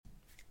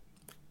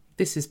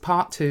This is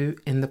part 2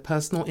 in the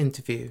personal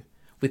interview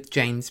with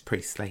James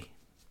Priestley.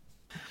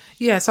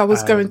 Yes, I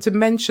was going to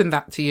mention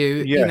that to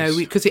you, Yes.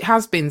 because it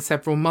has been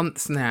several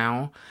months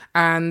now.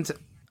 And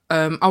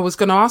I was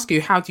going to ask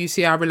you, how do you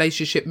see our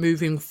relationship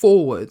moving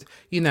forward,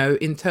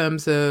 in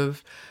terms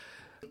of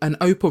an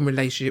open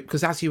relationship?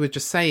 Because as you were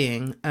just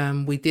saying,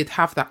 we did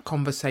have that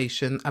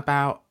conversation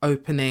about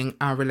opening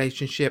our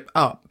relationship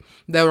up.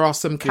 There are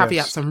some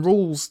caveats and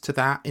rules to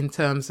that in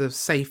terms of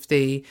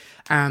safety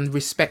and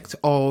respect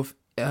of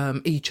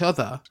each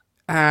other.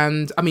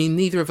 And I mean,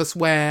 neither of us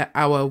wear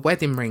our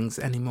wedding rings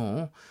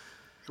anymore.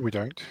 We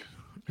don't.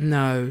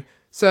 No.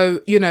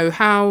 So,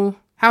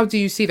 how do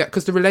you see that?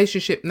 Because the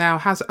relationship now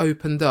has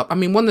opened up. I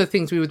mean, one of the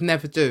things we would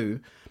never do,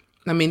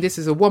 I mean, this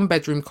is a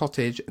 1-bedroom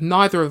cottage.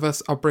 Neither of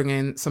us are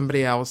bringing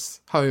somebody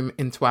else home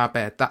into our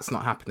bed. That's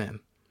not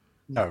happening.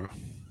 No.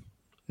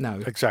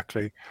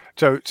 Exactly.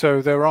 So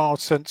there are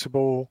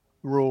sensible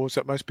rules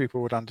that most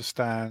people would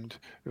understand.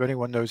 If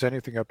anyone knows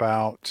anything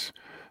about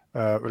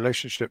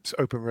relationships,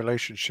 open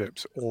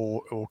relationships,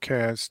 or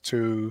cares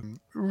to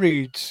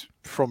read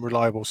from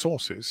reliable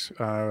sources,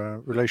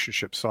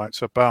 relationship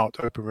sites about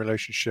open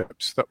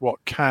relationships, that what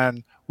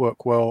can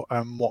work well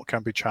and what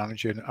can be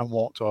challenging and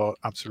what are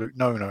absolute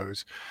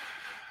no-nos.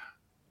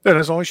 Then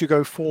as long as you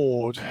go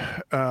forward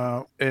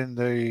in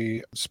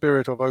the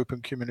spirit of open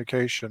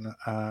communication,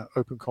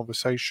 open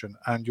conversation,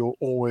 and you're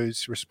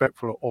always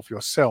respectful of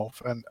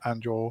yourself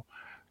and your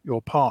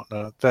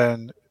partner,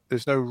 then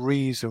there's no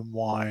reason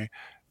why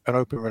an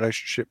open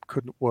relationship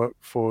couldn't work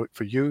for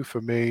you,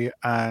 for me,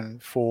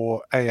 and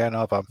for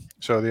another.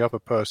 So the other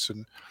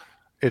person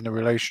in the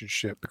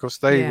relationship, because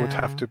they would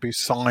have to be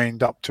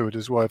signed up to it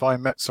as well. If I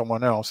met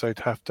someone else, they'd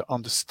have to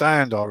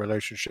understand our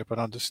relationship and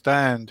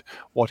understand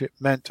what it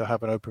meant to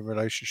have an open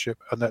relationship,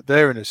 and that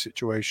they're in a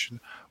situation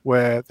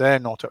where they're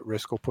not at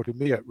risk or putting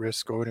me at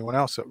risk or anyone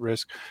else at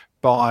risk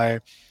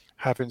by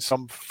having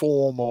some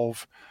form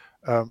of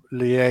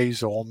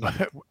liaison,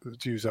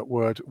 to use that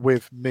word,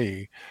 with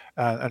me.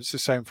 And it's the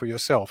same for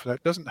yourself. And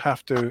it doesn't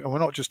have to, and we're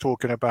not just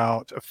talking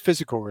about a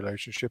physical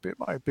relationship. It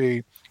might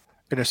be,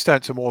 in a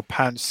sense, a more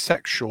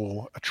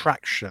pansexual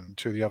attraction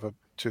to the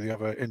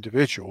other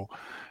individual.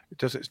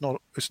 It's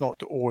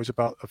not always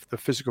about the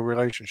physical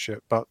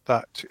relationship, but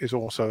that is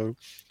also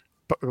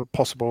a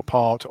possible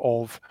part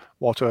of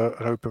what an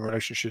open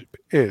relationship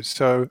is.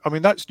 So, I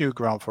mean, that's new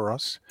ground for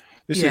us.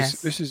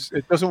 This is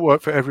it doesn't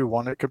work for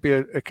everyone. It can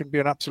be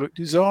an absolute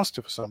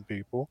disaster for some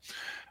people.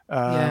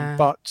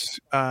 But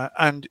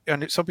and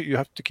it's something you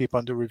have to keep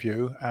under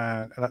review,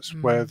 and that's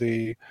where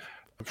the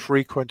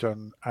frequent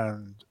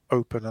and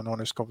open and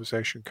honest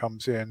conversation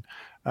comes in,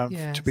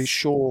 to be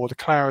sure the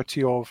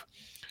clarity of,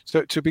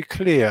 so to be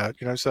clear,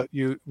 so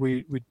that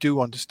we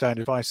do understand.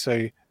 If I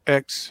say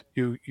X,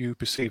 you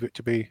perceive it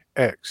to be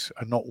X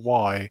and not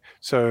Y,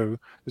 so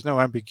there's no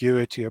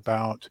ambiguity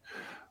about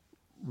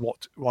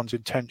what one's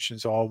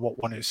intentions are, what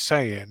one is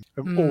saying,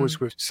 always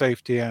with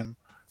safety and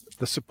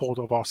the support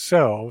of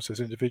ourselves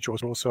as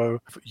individuals, also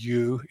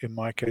you in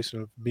my case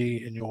and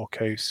me in your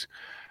case,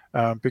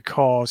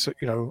 because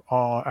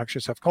our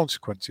actions have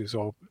consequences,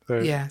 or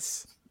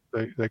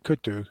they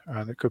could do,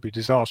 and it could be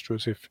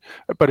disastrous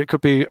but it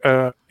could be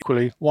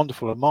equally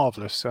wonderful and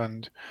marvelous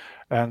and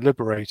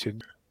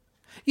liberating.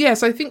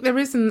 Yes, I think there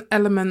is an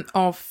element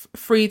of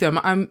freedom.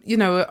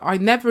 I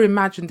never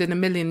imagined in a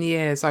million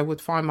years I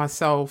would find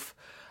myself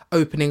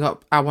opening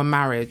up our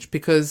marriage,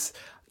 because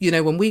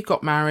when we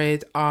got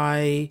married,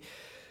 I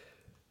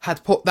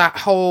had put that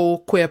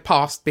whole queer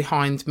past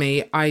behind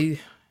me. I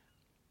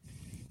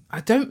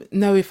don't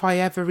know if I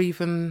ever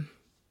even...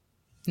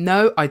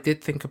 No, I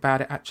did think about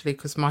it, actually,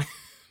 because my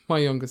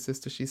younger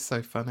sister, she's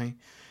so funny.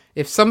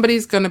 If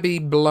somebody's going to be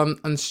blunt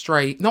and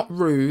straight, not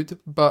rude,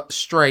 but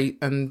straight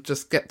and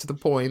just get to the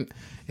point,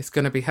 it's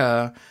going to be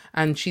her.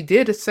 And she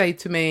did say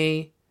to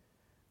me,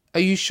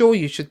 "Are you sure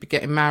you should be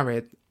getting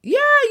married?" Yeah,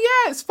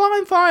 it's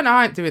fine.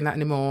 I ain't doing that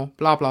anymore.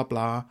 Blah, blah,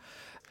 blah.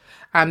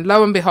 And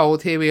lo and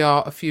behold, here we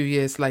are a few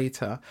years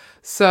later.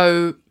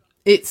 So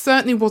it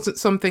certainly wasn't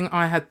something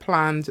I had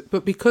planned,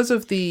 but because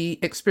of the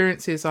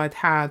experiences I'd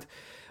had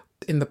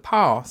in the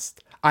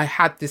past, I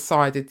had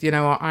decided,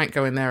 I ain't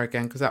going there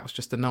again, because that was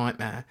just a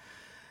nightmare.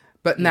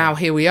 But now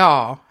here we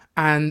are.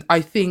 And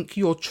I think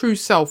your true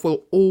self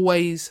will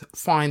always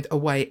find a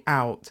way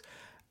out.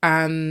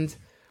 And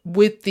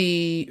with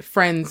the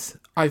friends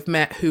I've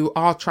met who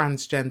are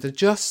transgender,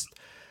 just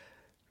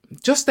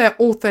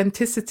their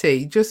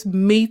authenticity, just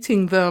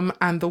meeting them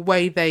and the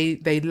way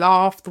they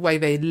laugh, the way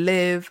they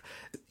live,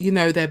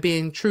 they're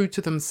being true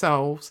to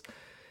themselves.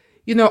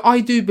 I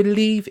do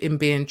believe in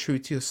being true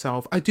to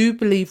yourself. I do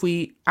believe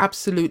we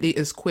absolutely,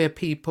 as queer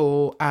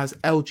people, as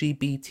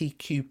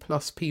LGBTQ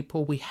plus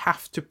people, we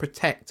have to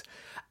protect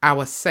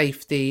our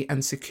safety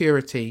and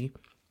security.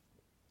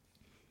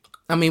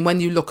 I mean,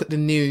 when you look at the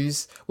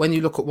news, when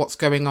you look at what's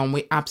going on,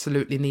 we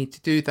absolutely need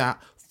to do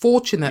that.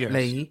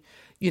 Fortunately,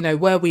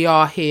 where we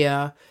are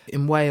here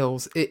in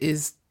Wales, it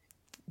is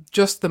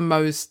just the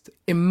most,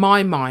 in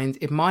my mind,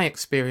 in my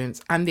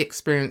experience, and the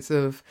experience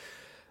of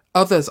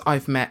others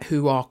I've met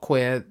who are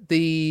queer,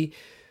 the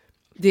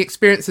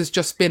experience has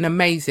just been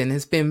amazing,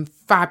 has been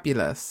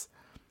fabulous.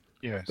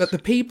 But Yes. the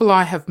people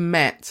I have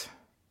met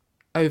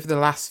over the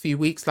last few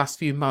weeks, last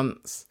few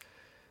months,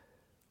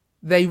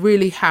 they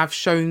really have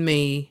shown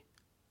me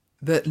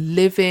that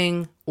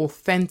living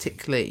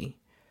authentically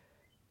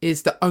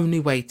is the only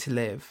way to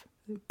live.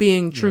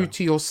 Being true Yeah.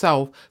 to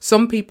yourself.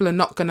 Some people are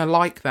not going to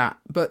like that,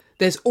 but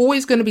there's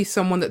always going to be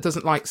someone that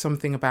doesn't like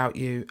something about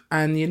you.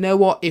 And you know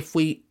what? If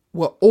we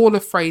were all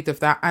afraid of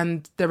that,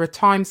 and there are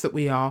times that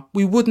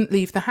we wouldn't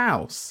leave the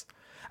house.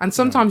 And No.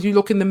 sometimes you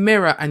look in the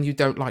mirror and you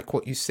don't like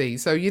what you see.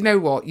 So you know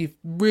what? You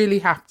really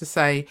have to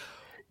say,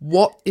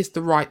 what is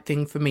the right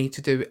thing for me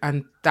to do?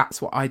 And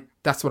that's what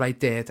I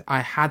did. I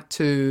had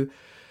to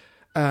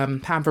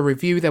have a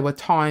review. There were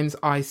times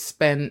I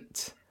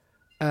spent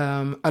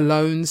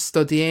alone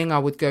studying. I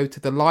would go to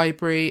the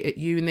library at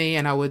uni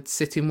and I would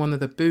sit in one of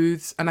the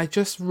booths, and I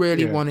just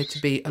really wanted to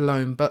Yes. be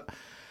alone. But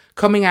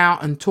coming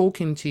out and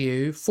talking to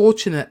you,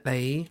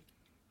 fortunately,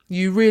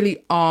 you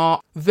really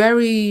are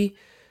very,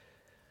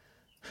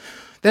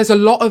 there's a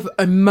lot of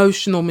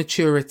emotional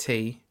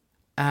maturity.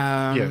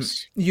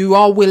 Yes. You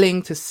are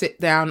willing to sit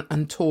down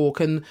and talk,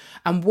 and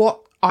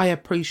what I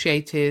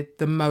appreciated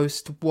the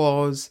most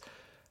was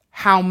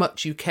how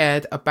much you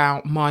cared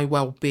about my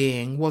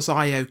well-being. Was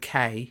I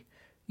okay?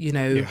 You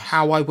know, Yes.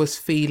 how I was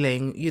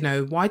feeling. You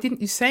know, why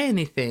didn't you say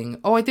anything?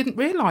 Oh, I didn't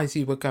realize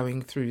you were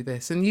going through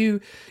this. And you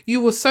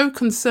were so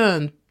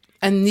concerned,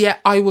 and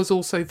yet I was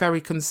also very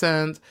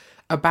concerned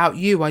about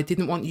you. I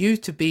didn't want you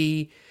to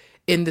be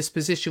in this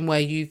position where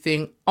you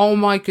think, oh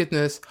my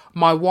goodness,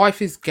 my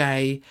wife is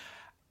gay.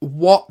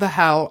 What the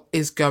hell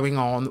is going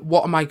on?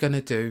 What am I going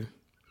to do?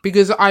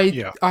 Because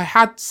Yeah. I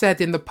had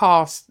said in the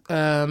past,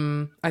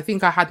 I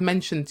think I had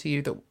mentioned to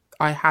you that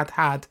I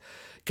had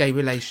gay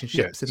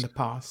relationships in Yes. the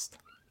past.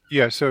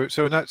 Yeah. So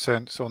in that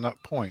sense, on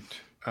that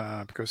point,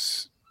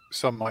 because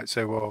some might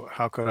say, well,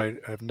 how could I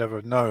have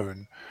never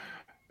known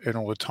in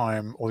all the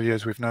time, all the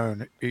years we've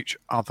known each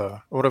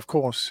other? Well, of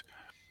course,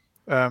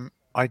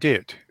 I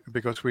did,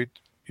 because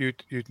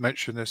you'd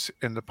mentioned this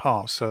in the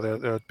past. So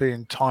there had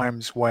been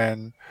times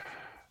when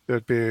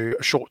there'd be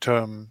a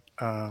short-term,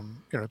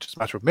 just a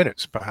matter of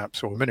minutes,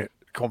 perhaps, or a minute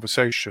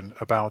conversation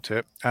about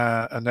it,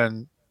 and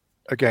then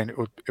again it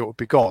would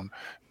be gone.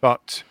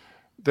 But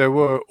there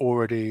were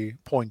already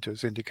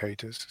pointers,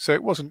 indicators, so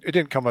it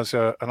didn't come as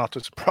an utter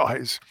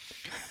surprise.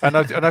 And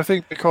I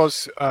think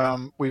because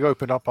we've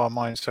opened up our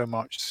minds so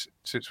much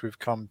since we've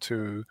come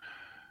to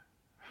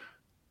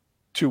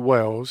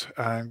Wales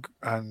and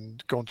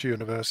gone to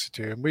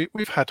university, and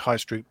we've had high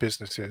street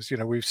businesses.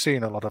 We've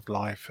seen a lot of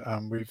life,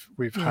 and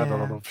we've had a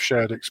lot Yeah. of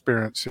shared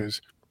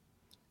experiences,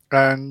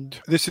 and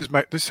this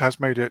has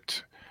made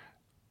it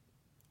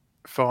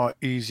far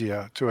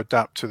easier to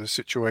adapt to the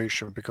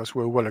situation, because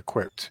we're well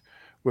equipped,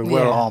 we're Yeah.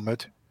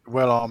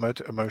 well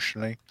armored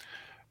emotionally,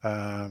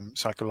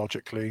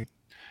 psychologically,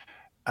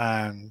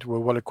 and we're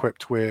well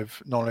equipped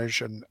with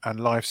knowledge and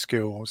life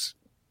skills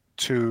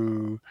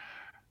to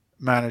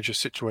manage a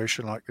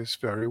situation like this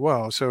very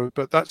well. So,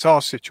 but that's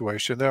our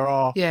situation. There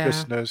are Yeah.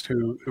 listeners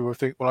who will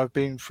think, well, I've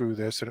been through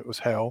this and it was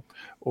hell,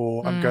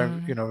 or I'm going,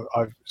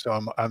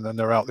 Mm. and then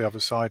they're out the other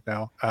side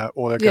now,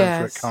 or they're going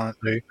through it Yes.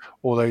 currently,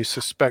 or they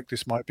suspect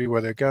this might be where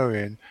they're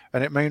going,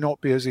 and it may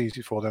not be as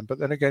easy for them, but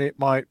then again, it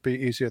might be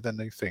easier than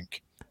they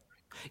think.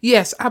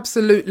 Yes,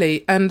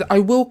 absolutely. And I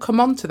will come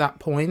on to that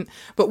point.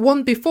 But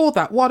one before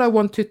that, what I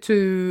wanted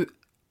to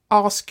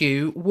ask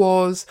you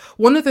was,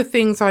 one of the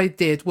things I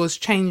did was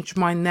change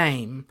my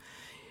name.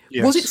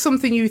 Was it Yes.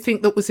 something you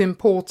think that was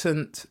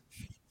important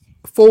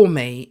for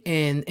me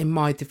in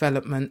my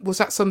development? Was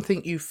that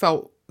something you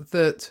felt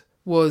that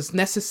was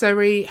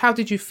necessary? How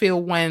did you feel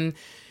when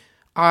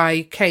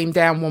I came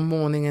down one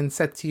morning and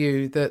said to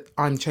you that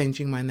I'm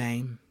changing my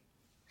name?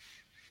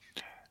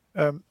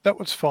 That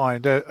was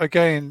fine.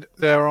 Again,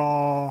 there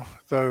are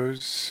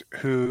those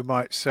who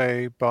might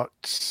say,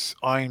 "But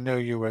I know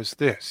you as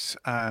this,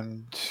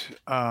 and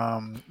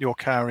you're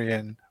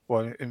carrying."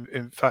 Well,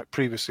 in fact,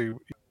 previously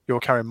you're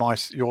carrying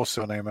your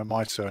surname and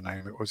my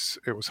surname. It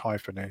was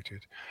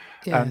hyphenated,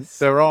 and Yes.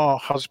 there are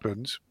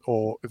husbands,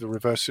 or the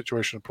reverse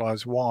situation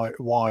applies. Why?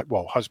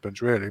 Well,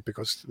 husbands really,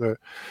 because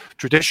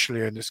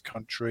traditionally in this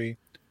country,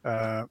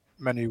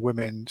 many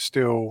women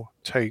still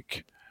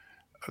take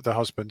the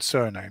husband's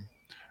surname.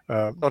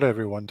 Not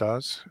everyone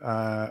does,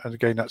 and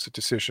again, that's a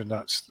decision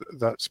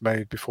that's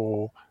made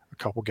before a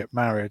couple get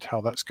married, how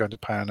that's going to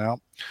pan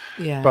out.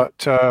 Yeah.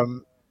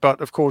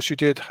 But of course, you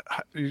did.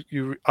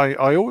 I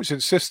always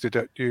insisted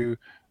that you.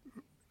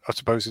 I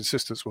suppose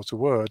insistence was a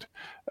word.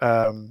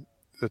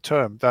 The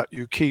term that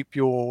you keep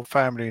your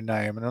family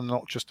name and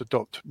not just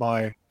adopt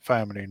my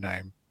family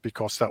name,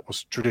 because that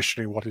was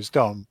traditionally what is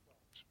done.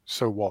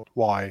 So what?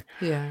 Why?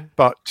 Yeah.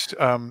 But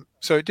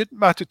so it didn't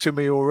matter to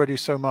me already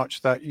so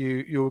much that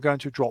you were going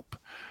to drop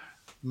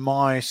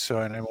my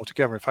surname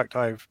altogether. In fact,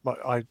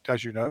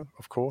 as you know,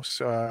 of course,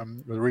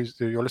 the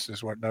reason your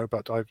listeners won't know,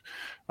 but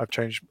I've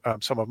changed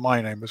some of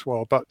my name as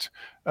well. But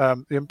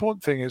the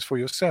important thing is for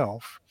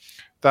yourself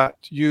that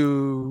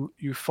you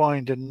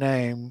find a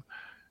name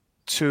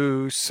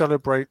to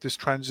celebrate this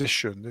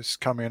transition, this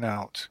coming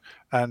out,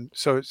 and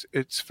so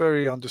it's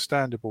very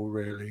understandable,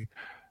 really.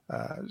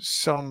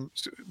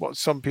 What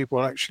some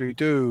people actually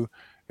do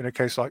in a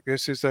case like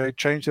this is they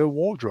change their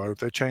wardrobe,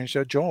 they change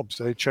their jobs,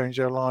 they change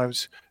their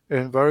lives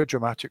in very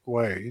dramatic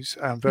ways,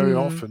 and very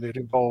Mm. often it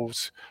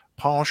involves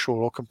partial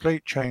or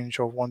complete change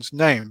of one's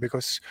name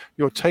because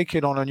you're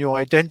taking on a new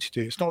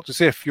identity. It's not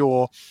as if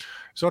you're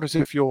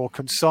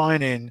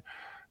consigning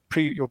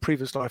your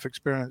previous life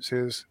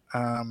experiences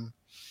and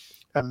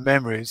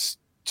memories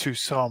to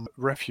some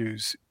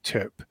refuse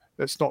tip.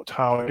 That's not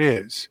how it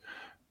is.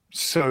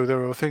 So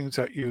there are things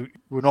that you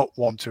will not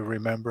want to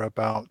remember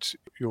about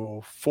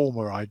your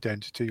former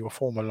identity, your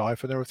former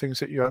life, and there are things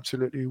that you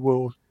absolutely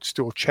will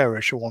still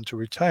cherish or want to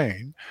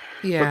retain.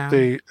 But Yeah.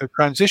 the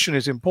transition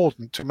is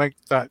important to make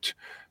that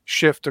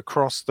shift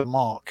across the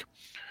mark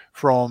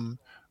from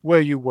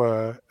where you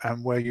were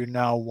and where you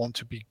now want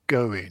to be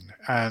going.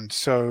 And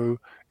so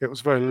it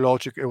was very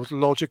logical. It was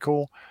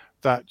logical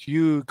that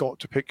you got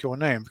to pick your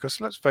name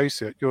because let's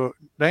face it, your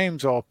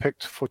names are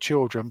picked for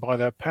children by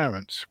their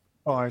parents,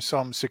 by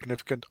some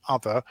significant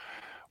other,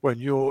 when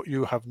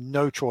you have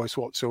no choice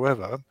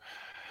whatsoever.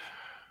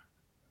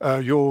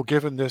 You're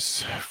given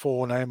this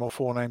forename or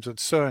forenames and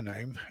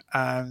surname,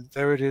 and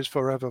there it is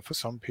forever for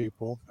some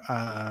people.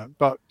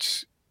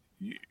 But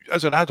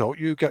as an adult,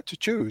 you get to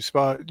choose.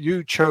 But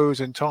you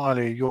chose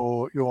entirely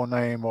your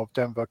name of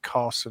Denver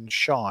Carson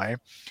Shy.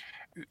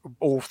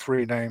 All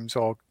three names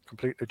are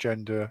completely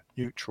gender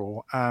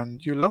neutral,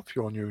 and you love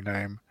your new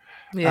name,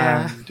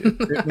 Yeah. and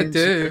it I means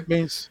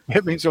do.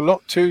 it means a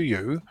lot to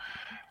you.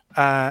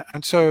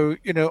 And so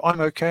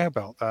I'm okay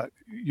about that.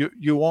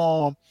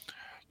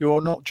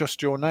 You're not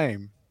just your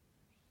name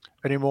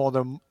any more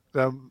than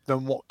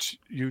what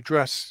you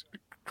dress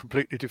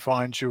completely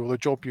defines you, or the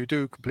job you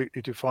do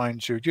completely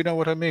defines you. Do you know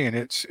what I mean?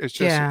 It's just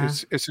Yeah.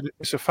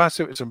 it's a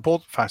facet. It's an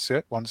important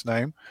facet, one's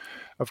name,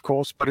 of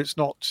course, but it's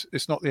not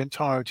the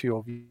entirety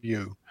of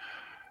you.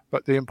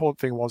 But the important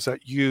thing was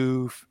that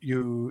you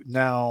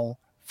now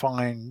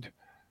find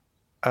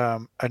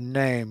a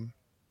name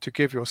to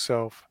give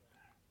yourself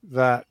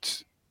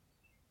that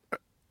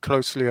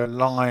closely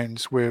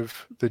aligns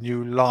with the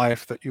new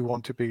life that you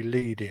want to be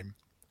leading.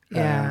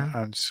 Yeah.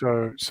 And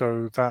so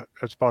that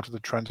as part of the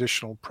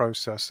transitional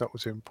process, that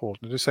was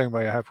important. The same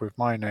way I have with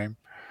my name.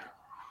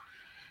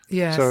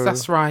 Yes, So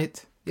that's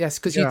right. Yes,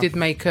 because you yeah, did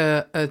make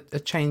a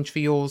change for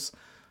yours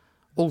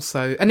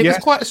also. And it was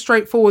quite a yes,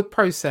 straightforward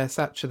process,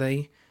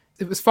 actually.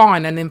 It was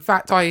fine. And in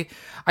fact, I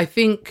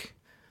think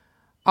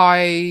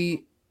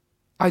I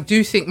I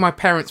do think my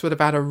parents would have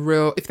had a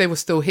real, if they were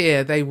still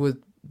here, they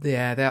would,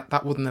 yeah,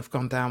 that wouldn't have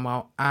gone down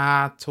well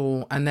at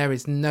all. And there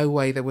is no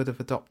way they would have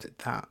adopted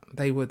that.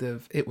 It would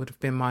have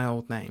been my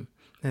old name.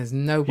 There's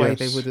no way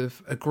they would yes,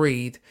 have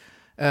agreed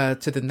to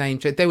the name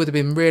change. They would have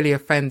been really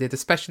offended,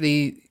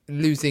 especially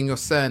losing your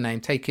surname,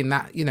 taking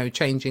that,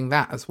 changing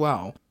that as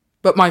well.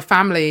 But my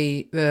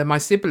family, my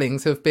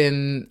siblings have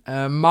been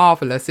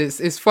marvelous.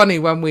 It's funny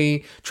when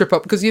we trip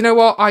up because you know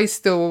what? I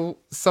still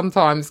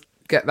sometimes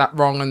get that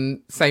wrong and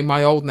say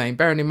my old name,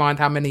 bearing in mind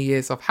how many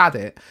years I've had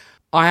it.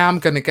 I am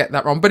going to get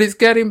that wrong, but it's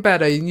getting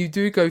better. And you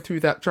do go through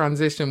that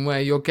transition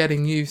where you're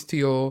getting used to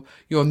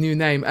your new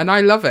name. And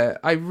I love it.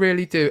 I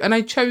really do. And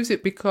I chose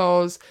it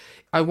because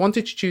I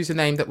wanted to choose a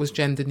name that was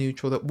gender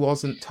neutral, that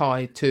wasn't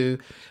tied to,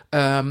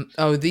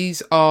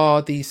 these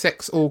are the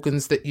sex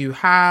organs that you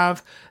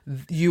have,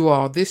 you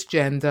are this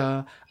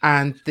gender,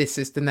 and this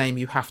is the name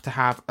you have to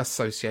have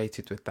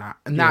associated with that.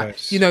 And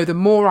that, yes, the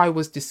more I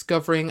was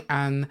discovering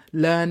and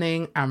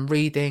learning and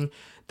reading,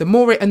 the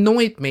more it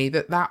annoyed me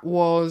that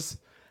was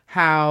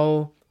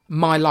how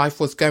my life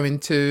was going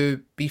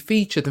to be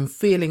featured, and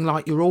feeling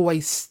like you're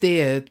always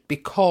steered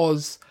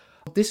because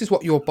this is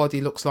what your body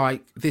looks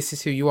like, this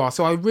is who you are.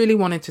 So I really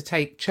wanted to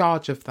take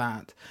charge of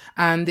that.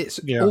 And it's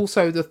yeah,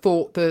 also the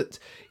thought that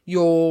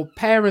your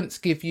parents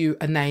give you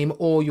a name,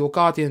 or your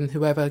guardian,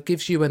 whoever,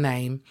 gives you a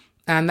name,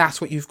 and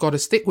that's what you've got to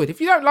stick with. If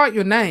you don't like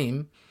your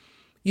name,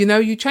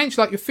 you change,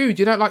 like your food.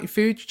 You don't like your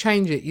food, you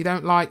change it. You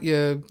don't like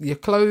your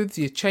clothes,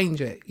 you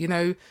change it.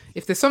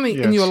 If there's something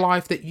in your yes,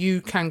 life that you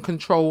can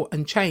control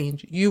and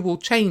change, you will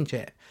change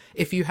it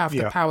if you have the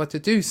yeah. power to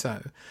do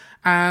so.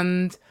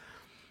 And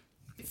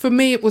for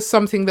me, it was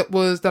something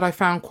that I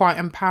found quite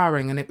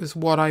empowering, and it was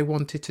what I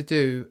wanted to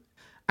do.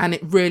 And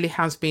it really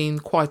has been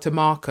quite a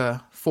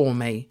marker for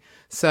me.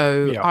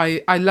 So Yeah.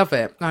 I love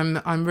it.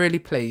 I'm really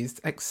pleased,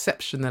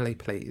 exceptionally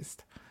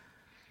pleased.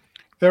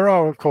 There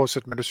are, of course,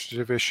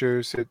 administrative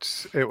issues.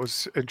 It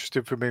was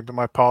interesting for me, but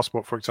my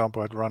passport, for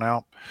example, had run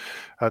out,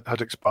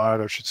 had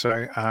expired, I should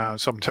say,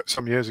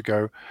 some years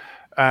ago,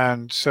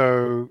 and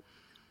so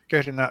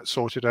getting that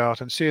sorted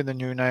out and seeing the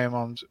new name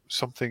on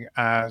something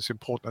as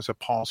important as a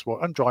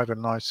passport and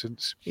driving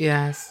license,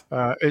 Yes.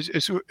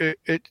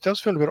 it does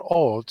feel a bit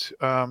odd.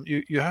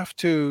 You have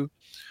to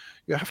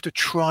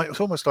try. It's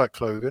almost like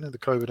clothing, and the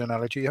clothing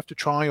analogy. You have to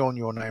try on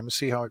your name and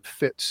see how it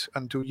fits,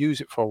 and to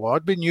use it for a while.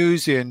 I'd been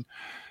using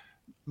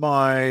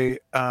my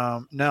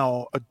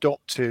now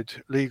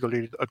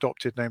legally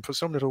adopted name for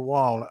some little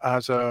while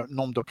as a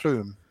nom de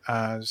plume,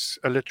 as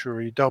a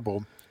literary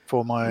double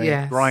for my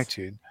Yes.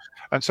 writing.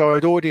 And so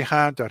I'd already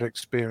had that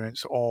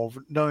experience of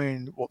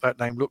knowing what that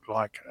name looked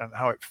like and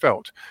how it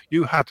felt.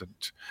 You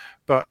hadn't,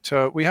 but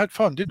we had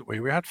fun, didn't we?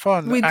 We had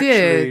fun We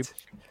actually, did.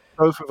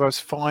 both of us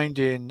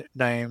finding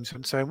names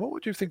and saying, what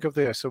would you think of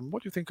this? And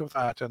what do you think of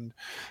that? And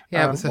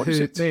Yeah, it was a what does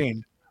it hoot.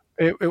 mean?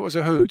 It was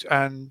a hoot.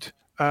 And,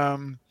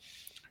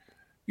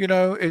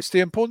 it's the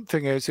important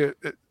thing is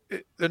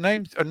the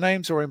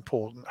names are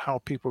important, how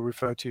people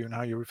refer to you and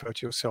how you refer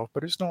to yourself,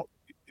 but it's not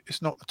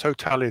the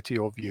totality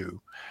of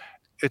you.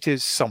 It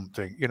is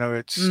something,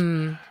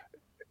 Mm.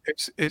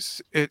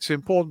 it's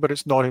important, but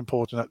it's not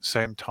important at the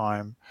same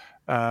time.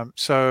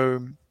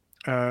 So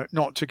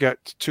not to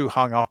get too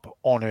hung up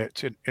on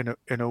it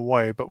in a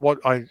way, but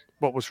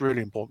what was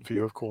really important for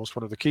you, of course,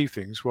 one of the key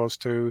things was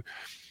to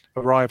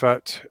arrive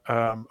at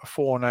a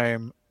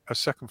forename, a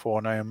second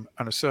forename,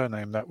 and a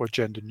surname that were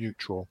gender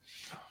neutral.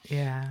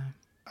 Yeah.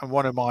 And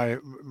one of my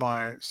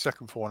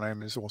second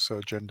forename is also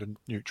a gender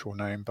neutral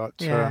name, but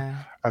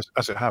Yeah.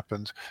 as it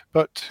happens.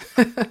 But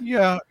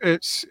yeah,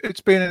 it's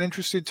been an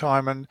interesting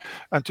time, and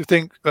to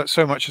think that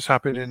so much has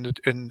happened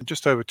in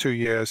just over 2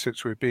 years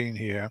since we've been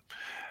here.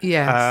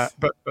 Yes.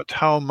 But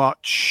how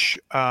much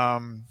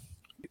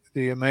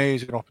the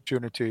amazing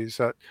opportunities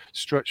that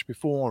stretch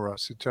before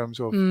us in terms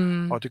of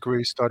Mm. our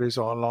degree studies,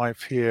 our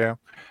life here,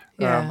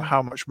 Yeah.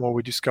 how much more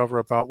we discover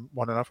about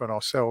one another and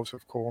ourselves,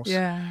 of course,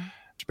 Yeah.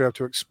 to be able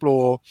to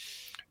explore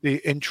the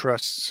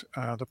interests,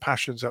 the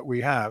passions that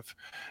we have,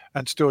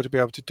 and still to be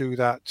able to do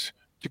that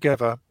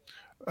together,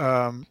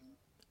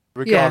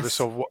 regardless Yes.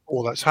 of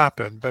all that's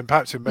happened, but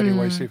perhaps in many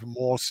ways Mm. even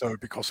more so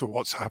because of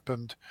what's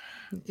happened.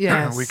 we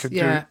Yes. can do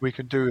Yeah. we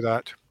can do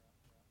that.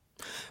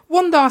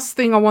 One last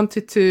thing I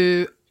wanted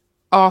to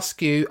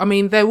ask you. I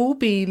mean, there will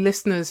be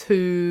listeners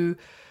who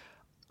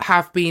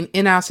have been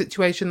in our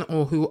situation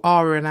or who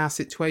are in our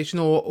situation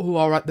or who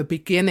are at the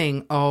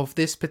beginning of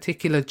this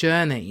particular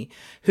journey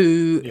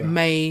who Yeah.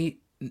 may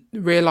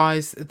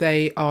realize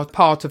they are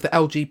part of the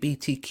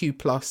LGBTQ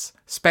plus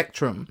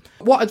spectrum.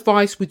 What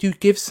advice would you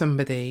give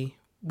somebody,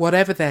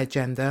 whatever their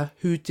gender,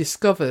 who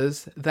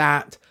discovers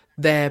that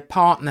their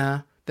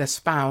partner, their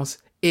spouse,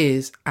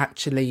 is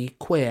actually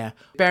queer,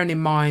 bearing in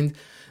mind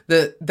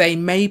that they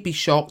may be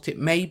shocked, it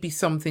may be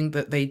something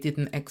that they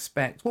didn't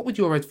expect? What would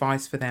your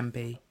advice for them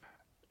be?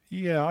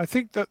 Yeah, I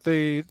think that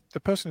the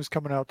person who's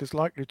coming out is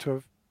likely to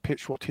have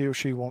pitched what he or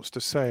she wants to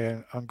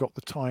say and got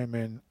the time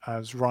in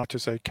as right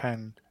as they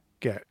can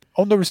get.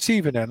 On the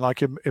receiving end,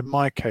 like in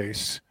my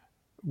case,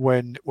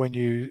 when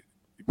you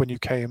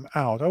came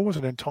out, I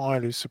wasn't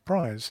entirely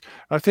surprised.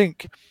 I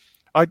think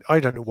I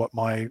don't know what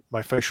my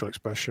facial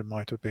expression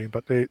might have been,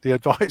 but the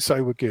advice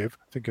I would give,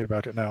 thinking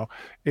about it now,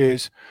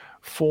 is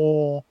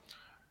for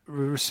the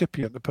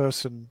recipient, the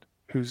person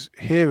who's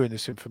hearing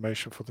this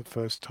information for the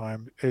first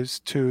time, is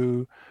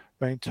to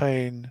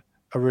maintain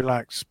a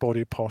relaxed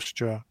body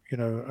posture,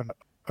 an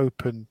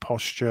open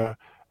posture,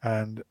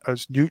 and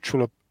as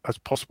neutral as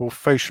possible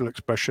facial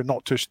expression,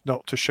 not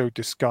to show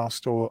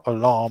disgust or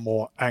alarm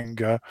or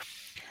anger.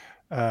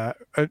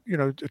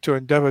 To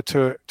endeavor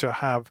to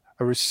have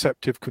a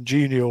receptive,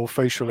 congenial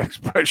facial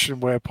expression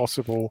where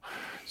possible,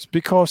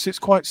 because it's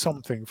quite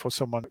something for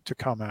someone to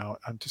come out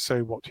and to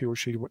say what he or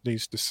she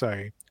needs to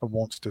say and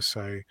wants to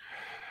say.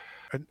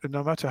 And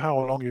no matter how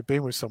long you've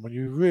been with someone,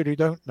 you really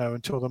don't know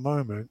until the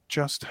moment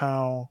just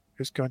how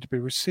it's going to be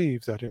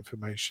received, that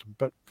information.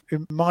 But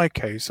in my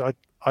case,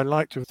 I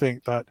like to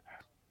think that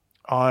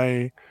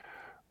I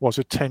was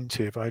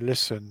attentive, I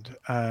listened,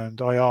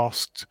 and I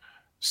asked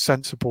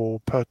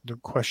sensible,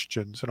 pertinent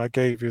questions, and I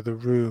gave you the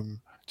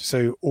room to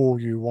say all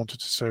you wanted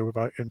to say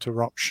without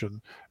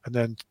interruption, and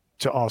then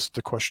to ask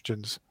the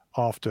questions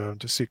after and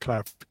to seek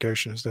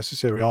clarification as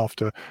necessary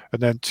after,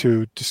 and then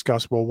to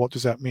discuss, well, what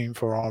does that mean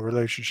for our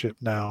relationship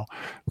now?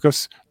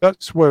 Because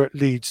that's where it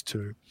leads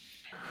to.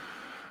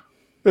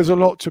 There's a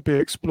lot to be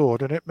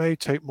explored, and it may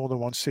take more than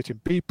one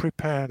sitting. Be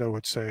prepared, I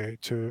would say,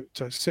 to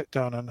sit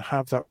down and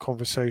have that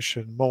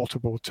conversation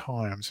multiple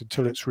times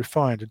until it's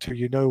refined, until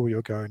you know where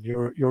you're going.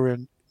 You're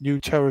in new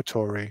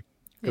territory.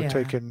 You're Yeah.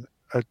 taking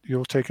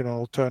an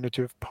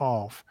alternative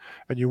path,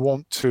 and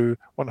one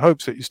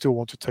hopes that you still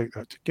want to take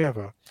that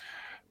together.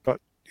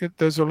 But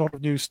there's a lot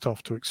of new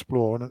stuff to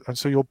explore, and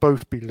so you'll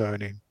both be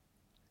learning.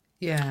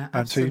 Yeah,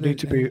 And so you need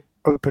to be absolutely.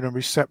 open and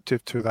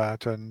receptive to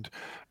that, and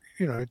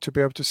to be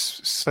able to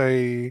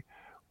say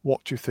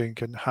what you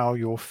think and how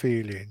you're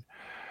feeling.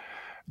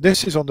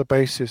 This is on the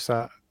basis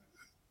that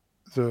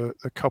the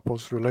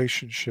couple's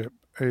relationship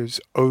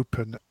is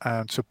open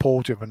and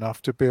supportive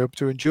enough to be able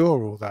to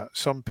endure all that.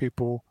 Some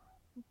people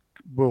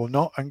will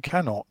not and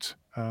cannot.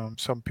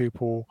 Some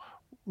people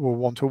will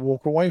want to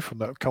walk away from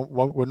that,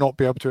 will not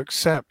be able to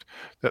accept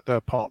that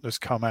their partners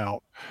come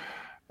out.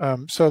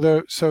 So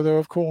there,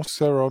 of course,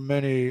 there are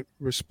many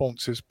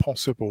responses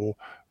possible,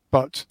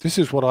 but this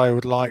is what I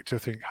would like to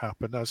think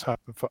happened, has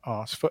happened for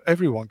us, for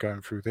everyone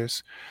going through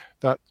this,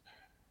 that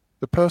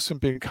the person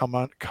being come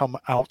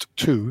out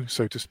to,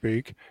 so to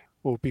speak,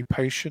 will be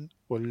patient,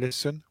 will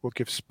listen, will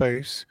give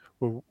space,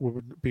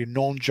 will be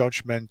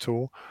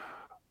non-judgmental.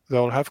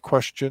 They'll have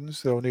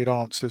questions they'll need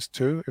answers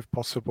to, if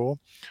possible.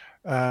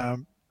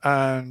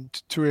 And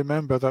to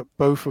remember that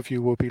both of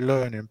you will be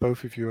learning,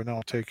 both of you are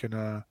now taking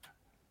a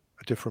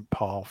different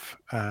path.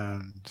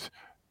 And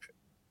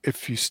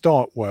if you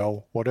start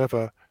well,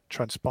 whatever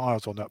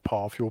transpires on that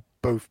path, you'll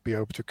both be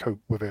able to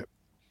cope with it.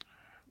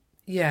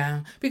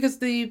 Yeah, because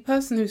the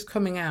person who's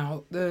coming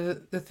out,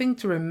 the thing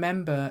to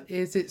remember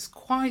is it's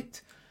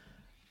quite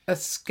a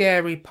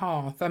scary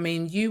path. I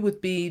mean, you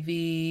would be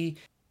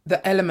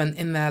the element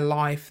in their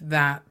life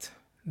that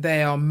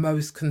they are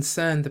most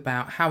concerned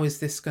about. How is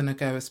this going to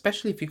go,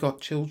 especially if you've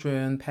got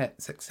children,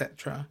 pets,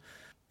 etc.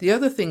 The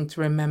other thing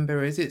to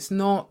remember is it's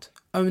not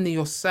only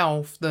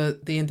yourself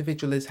that the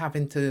individual is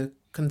having to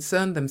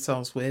concern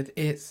themselves with,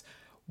 it's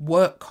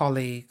work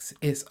colleagues,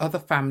 it's other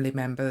family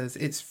members,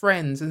 it's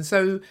friends. And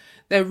so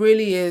there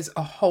really is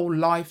a whole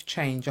life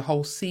change, a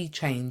whole sea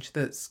change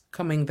that's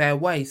coming their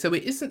way. So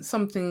it isn't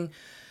something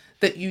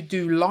that you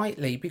do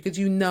lightly, because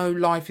you know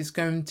life is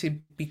going to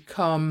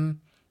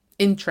become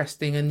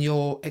interesting and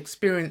your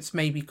experience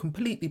may be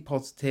completely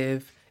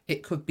positive.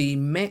 It could be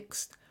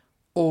mixed,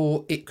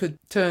 or it could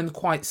turn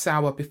quite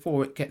sour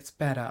before it gets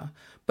better.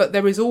 But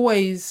there is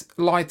always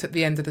light at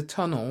the end of the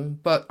tunnel.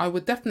 But I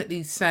would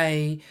definitely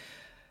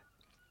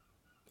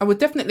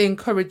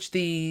encourage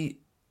the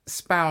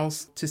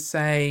spouse to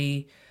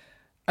say,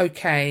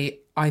 okay,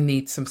 I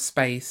need some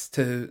space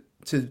to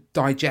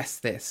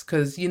digest this,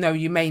 because, you know,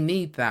 you may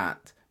need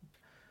that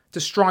to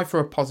strive for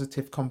a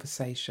positive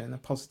conversation, a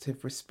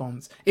positive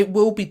response. It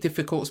will be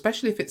difficult,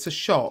 especially if it's a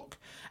shock.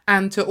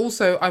 And to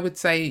also, I would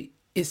say,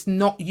 it's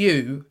not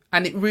you,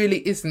 and it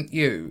really isn't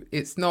you.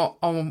 It's not,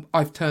 oh,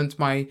 I've turned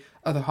my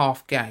other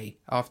half gay,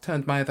 I've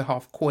turned my other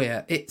half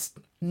queer. It's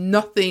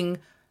nothing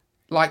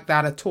like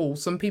that at all.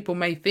 Some people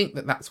may think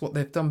that that's what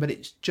they've done, but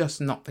it's just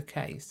not the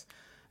case.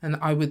 And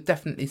I would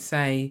definitely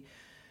say,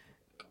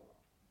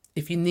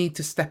 if you need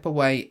to step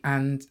away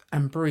and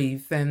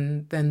breathe,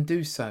 then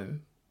do so.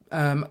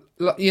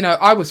 You know,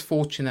 I was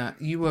fortunate.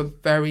 You were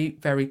very,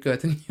 very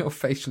good, and your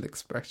facial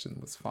expression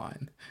was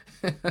fine.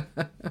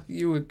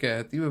 You were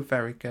good. You were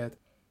very good.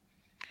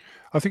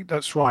 I think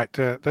that's right.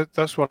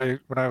 That's what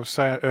when I was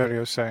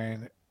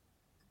saying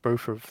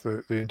both of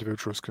the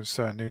individuals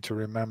concerned need to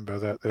remember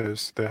that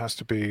there has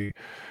to be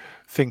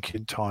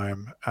thinking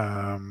time,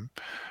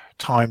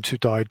 time to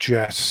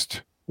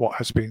digest what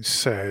has been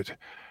said,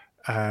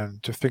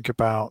 and to think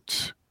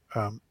about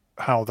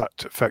how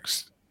that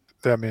affects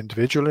them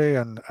individually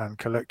and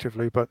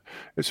collectively. But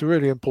it's a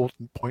really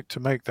important point to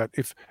make, that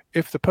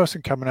if the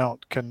person coming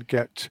out can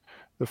get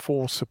the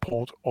full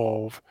support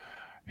of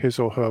his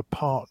or her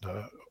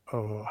partner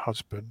or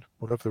husband,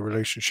 whatever the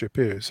relationship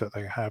is that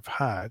they have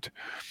had,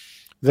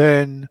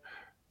 then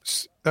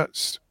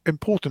that's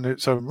important in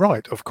its own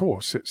right. Of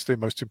course, it's the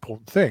most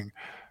important thing,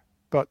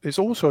 but it's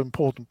also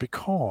important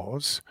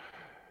because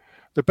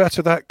the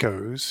better that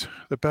goes,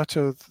 the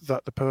better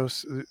that the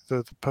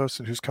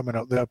person who's coming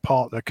out, their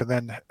partner, can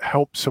then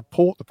help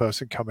support the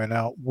person coming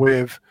out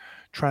with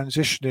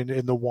transitioning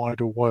in the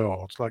wider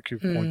world, like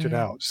you've pointed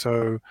out.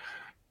 So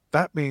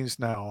that means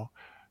now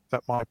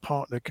that my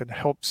partner can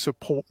help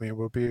support me,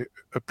 will be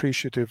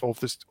appreciative of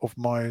this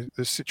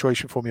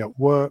situation for me at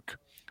work,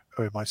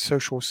 in my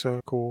social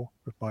circle,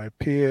 with my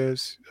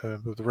peers,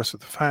 with the rest of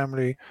the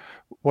family,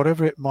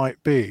 whatever it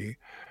might be,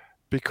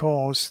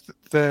 because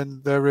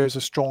then there is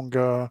a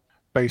stronger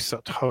base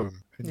at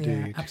home,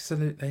 indeed.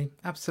 Yeah,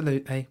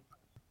 absolutely.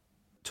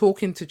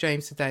 Talking to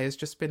James today has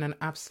just been an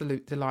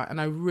absolute delight, and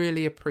I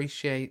really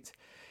appreciate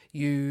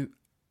you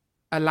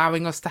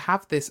allowing us to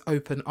have this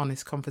open,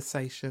 honest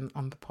conversation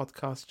on the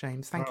podcast,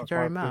 James. Thank you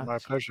very much. My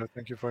pleasure.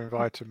 Thank you for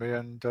inviting me,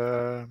 and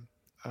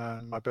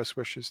my best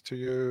wishes to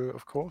you,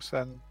 of course,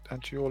 and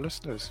to your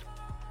listeners.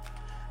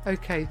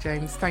 Okay,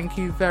 James, thank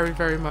you very,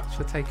 very much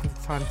for taking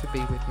the time to be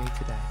with me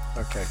today.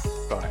 Okay,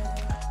 bye.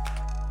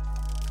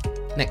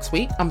 Next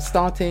week, I'm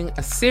starting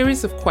a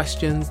series of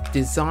questions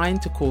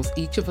designed to cause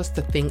each of us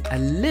to think a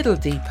little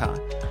deeper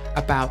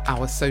about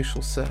our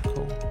social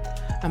circle,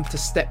 and to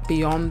step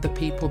beyond the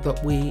people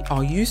that we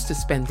are used to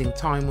spending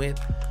time with,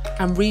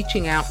 and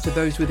reaching out to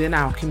those within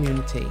our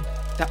community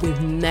that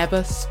we've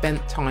never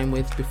spent time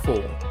with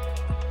before.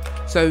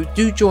 So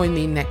do join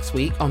me next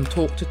week on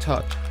Talk to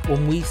Touch,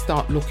 when we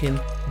start looking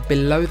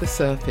below the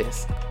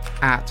surface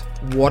at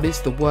what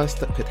is the worst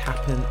that could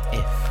happen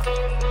if.